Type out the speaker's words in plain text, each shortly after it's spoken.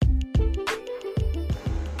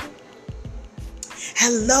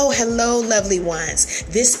Hello, lovely ones.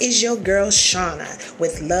 This is your girl Shauna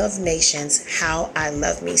with Love Nation's How I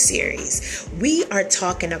Love Me series. We are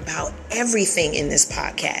talking about everything in this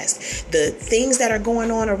podcast, the things that are going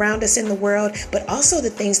on around us in the world, but also the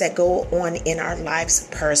things that go on in our lives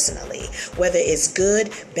personally, whether it's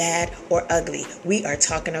good, bad, or ugly. We are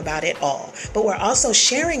talking about it all, but we're also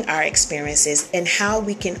sharing our experiences and how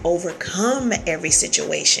we can overcome every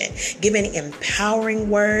situation, giving empowering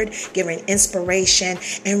word, giving inspiration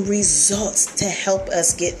and results to help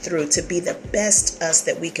us get through to be the best us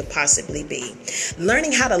that we could possibly be.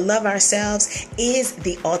 Learning how to love ourselves is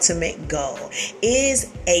the ultimate goal, is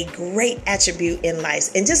a great attribute in life,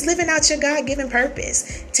 and just living out your God-given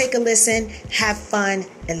purpose. Take a listen, have fun,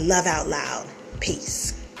 and love out loud.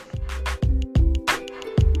 Peace.